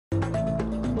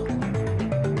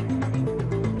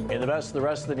And the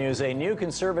rest of the news, a new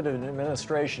conservative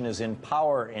administration is in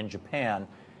power in Japan,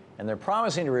 and they're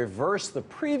promising to reverse the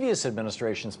previous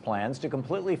administration's plans to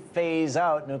completely phase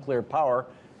out nuclear power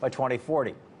by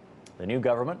 2040. The new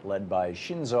government, led by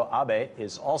Shinzo Abe,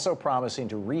 is also promising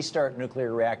to restart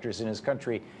nuclear reactors in his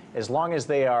country as long as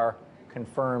they are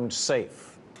confirmed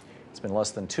safe. It's been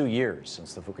less than 2 years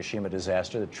since the Fukushima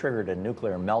disaster that triggered a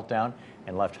nuclear meltdown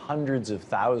and left hundreds of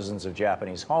thousands of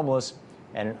Japanese homeless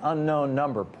and an unknown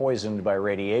number poisoned by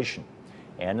radiation.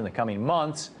 And in the coming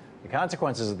months, the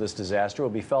consequences of this disaster will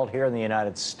be felt here in the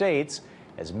United States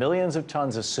as millions of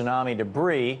tons of tsunami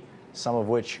debris, some of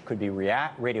which could be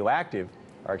radioactive,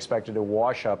 are expected to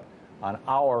wash up on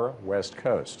our west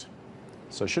coast.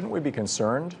 So shouldn't we be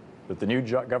concerned that the new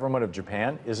government of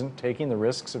Japan isn't taking the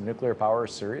risks of nuclear power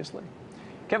seriously?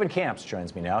 Kevin Kamps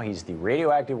joins me now. He's the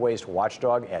radioactive waste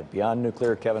watchdog at Beyond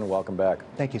Nuclear. Kevin, welcome back.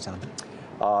 Thank you, Tom.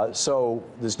 So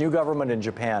this new government in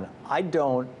Japan, I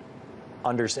don't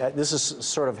understand. This is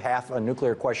sort of half a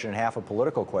nuclear question and half a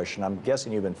political question. I'm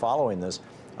guessing you've been following this.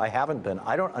 I haven't been.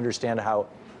 I don't understand how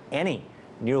any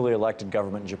newly elected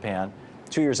government in Japan,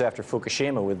 2 years after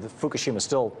Fukushima, with Fukushima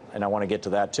still, and I want to get to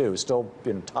that too, still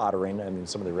been tottering, I mean,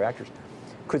 some of the reactors,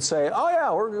 could say, oh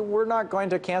yeah, we're not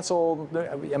going to cancel.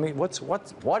 I mean,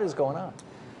 what is going on?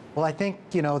 Well, I think,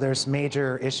 you know, there's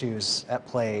major issues at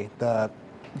play.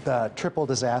 The triple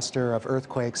disaster of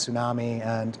earthquake, tsunami,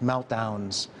 and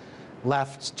meltdowns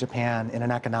left Japan in an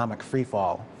economic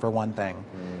freefall, for one thing.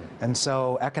 And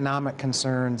so economic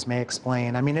concerns may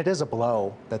explain, I mean, it is a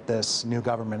blow that this new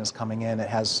government is coming in. It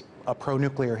has a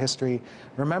pro-nuclear history.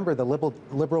 Remember, the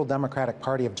Liberal Democratic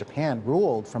Party of Japan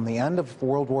ruled from the end of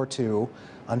World War II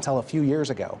until a few years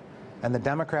ago. And the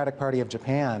Democratic Party of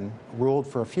Japan ruled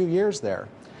for a few years there.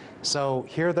 So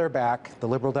here they're back, the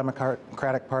Liberal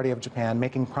Democratic Party of Japan,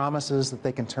 making promises that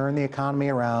they can turn the economy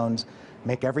around,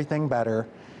 make everything better.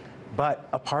 But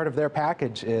a part of their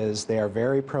package is they are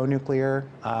very pro-nuclear.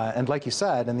 And like you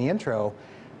said in the intro,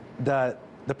 the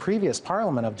previous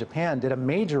parliament of Japan did a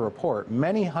major report,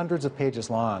 many hundreds of pages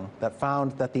long, that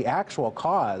found that the actual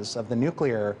cause of the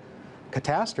nuclear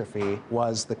catastrophe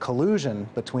was the collusion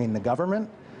between the government,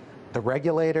 the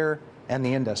regulator, and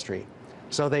the industry.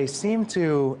 So they seem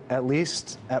to, at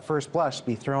least at first blush,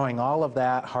 be throwing all of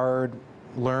that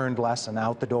hard-learned lesson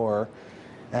out the door,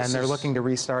 and they're looking to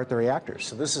restart the reactors.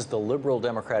 So this is the Liberal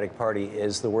Democratic Party.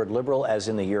 Is the word liberal as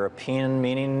in the European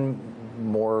meaning,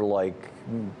 more like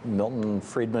Milton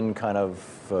Friedman kind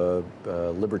of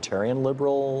libertarian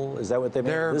liberal? Is that what they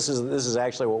mean? This is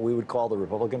actually what we would call the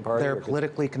Republican Party? They're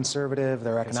politically conservative,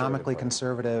 they're economically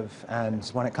conservative, and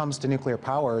when it comes to nuclear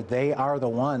power, they are the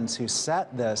ones who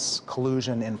set this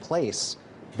collusion in place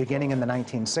beginning in the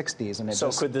 1960s. And so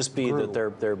could this be that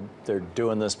they're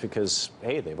doing this because,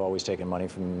 hey, they've always taken money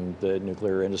from the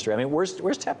nuclear industry? I mean, where's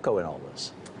TEPCO in all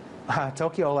this?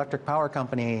 Tokyo Electric Power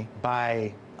Company,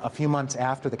 by a few months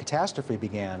after the catastrophe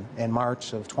began in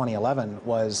March of 2011,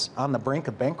 was on the brink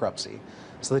of bankruptcy.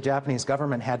 So the Japanese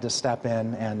government had to step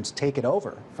in and take it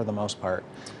over for the most part.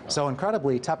 So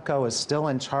incredibly, TEPCO is still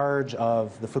in charge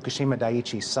of the Fukushima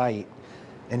Daiichi site,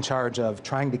 in charge of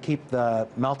trying to keep the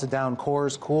melted down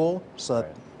cores cool so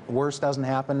that worse doesn't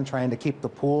happen, trying to keep the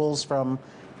pools from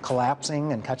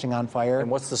collapsing and catching on fire.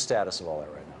 And what's the status of all that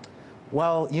right now?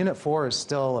 Well, Unit 4 is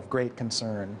still of great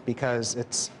concern because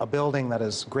it's a building that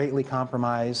is greatly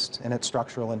compromised in its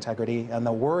structural integrity, and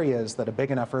the worry is that a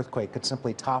big enough earthquake could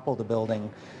simply topple the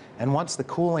building. And once the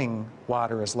cooling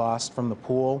water is lost from the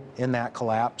pool in that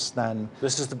collapse, then...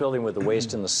 This is the building with the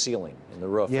waste in the ceiling, in the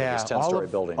roof of this 10-story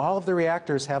building. All of the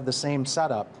reactors have the same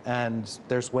setup, and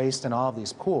there's waste in all of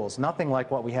these pools. Nothing like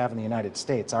what we have in the United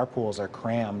States. Our pools are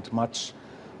crammed, much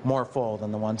more full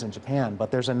than the ones in Japan.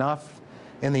 But there's enough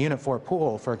in the Unit 4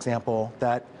 pool, for example,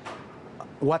 that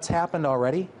what's happened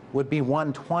already would be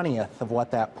 1/20th of what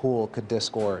that pool could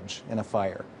disgorge in a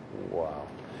fire. Wow.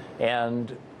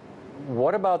 And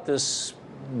what about this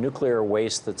nuclear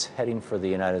waste that's heading for the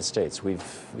United States?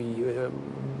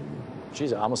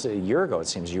 Geez, almost a year ago, it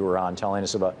seems, you were on telling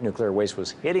us about nuclear waste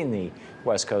was hitting the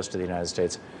west coast of the United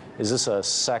States. Is this a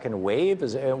second wave?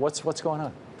 What's going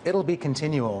on? It'll be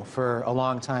continual for a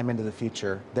long time into the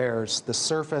future. There's the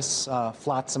surface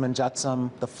flotsam and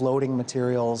jetsam, the floating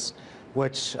materials,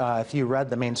 which if you read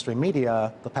the mainstream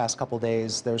media the past couple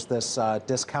days, there's this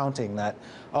discounting that,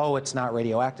 oh, it's not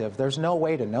radioactive. There's no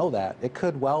way to know that. It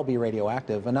could well be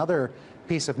radioactive. Another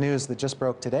piece of news that just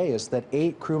broke today is that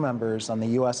 8 crew members on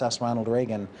the USS Ronald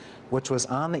Reagan, which was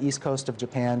on the east coast of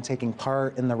Japan taking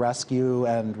part in the rescue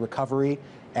and recovery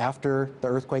after the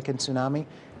earthquake and tsunami,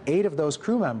 8 of those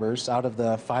crew members out of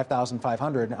the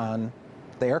 5,500 on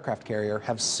the aircraft carrier,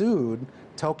 have sued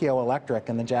Tokyo Electric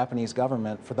and the Japanese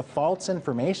government for the false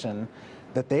information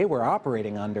that they were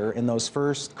operating under in those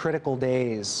first critical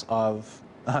days of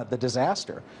the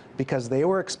disaster, because they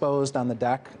were exposed on the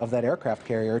deck of that aircraft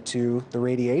carrier to the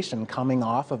radiation coming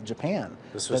off of Japan.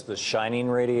 This was the shining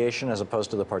radiation as opposed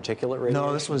to the particulate radiation?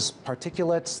 No, this was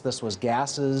particulates, this was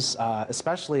gases,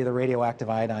 especially the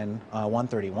radioactive iodine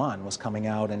 131 was coming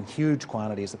out in huge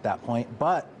quantities at that point.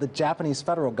 But the Japanese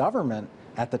federal government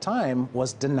at the time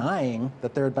was denying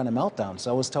that there had been a meltdown.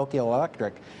 So was Tokyo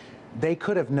Electric. They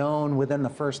could have known within the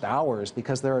first hours,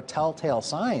 because there are telltale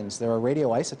signs. There are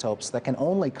radioisotopes that can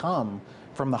only come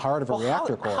from the heart of a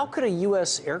reactor core. How could a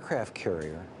U.S. aircraft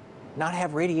carrier not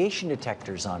have radiation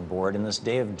detectors on board in this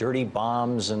day of dirty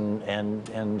bombs and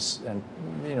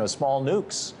you know, small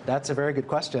nukes? That's a very good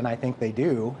question. I think they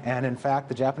do. And in fact,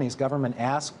 the Japanese government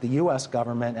asked the U.S.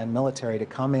 government and military to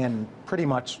come in pretty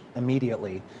much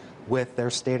immediately with their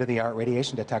state-of-the-art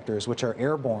radiation detectors, which are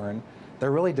airborne.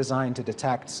 They're really designed to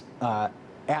detect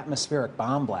atmospheric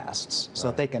bomb blasts, so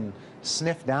that they can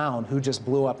sniff down who just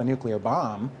blew up a nuclear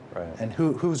bomb, and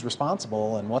who's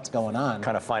responsible and what's going on.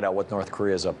 Kind of find out what North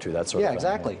Korea's up to, that sort of thing. Yeah,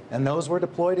 exactly. And those were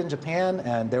deployed in Japan,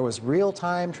 and there was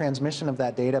real-time transmission of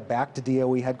that data back to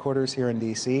DOE headquarters here in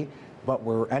D.C. But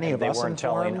were any of us informed? They weren't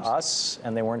telling us,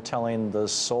 and they weren't telling the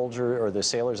soldier or the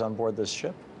sailors on board this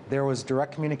ship? There was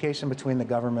direct communication between the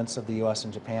governments of the U.S.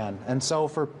 and Japan. And so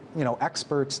for, you know,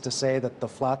 experts to say that the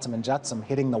flotsam and jetsam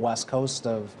hitting the west coast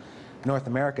of North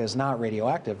America is not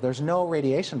radioactive, there's no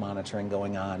radiation monitoring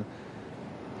going on.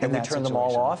 Have we turned them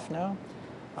all off now?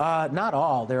 Not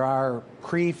all. There are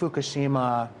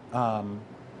pre-Fukushima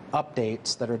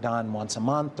updates that are done once a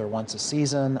month or once a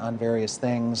season on various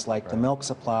things like the milk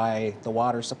supply, the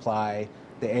water supply,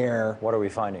 the air. What are we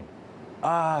finding?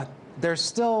 There's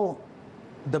still...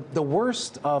 The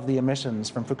worst of the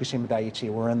emissions from Fukushima Daiichi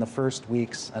were in the first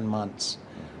weeks and months.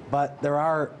 But there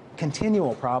are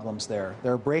continual problems there.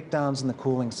 There are breakdowns in the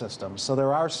cooling system. So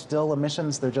there are still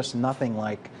emissions. They're just nothing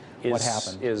like what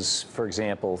happened. Is, for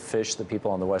example, fish that people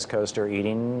on the West Coast are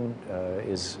eating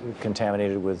is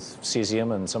contaminated with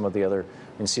cesium and some of the other...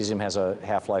 I mean, cesium has a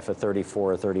half-life of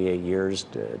 34 or 38 years.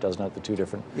 Doesn't it, the two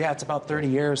different? Yeah, it's about 30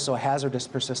 years, so a hazardous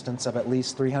persistence of at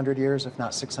least 300 years, if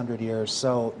not 600 years.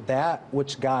 So that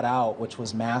which got out, which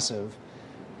was massive,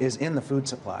 is in the food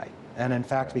supply. And in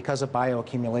fact, because of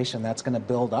bioaccumulation, that's going to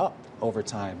build up over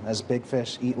time. As big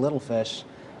fish eat little fish,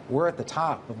 we're at the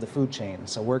top of the food chain,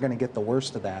 so we're going to get the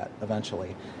worst of that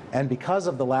eventually. And because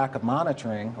of the lack of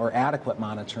monitoring, or adequate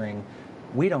monitoring,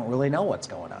 we don't really know what's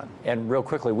going on. And real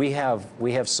quickly, we have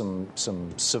some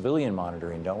civilian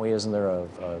monitoring, don't we? Isn't there a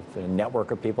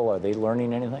network of people? Are they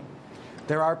learning anything?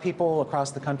 There are people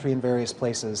across the country in various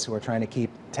places who are trying to keep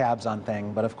tabs on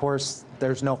things, but of course,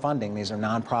 there's no funding. These are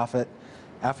nonprofit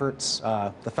efforts.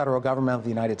 The federal government of the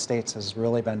United States has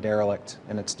really been derelict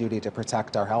in its duty to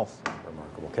protect our health.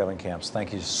 Remarkable. Kevin Kamps,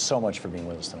 thank you so much for being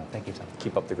with us tonight. Thank you, Tom.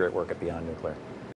 Keep up the great work at Beyond Nuclear.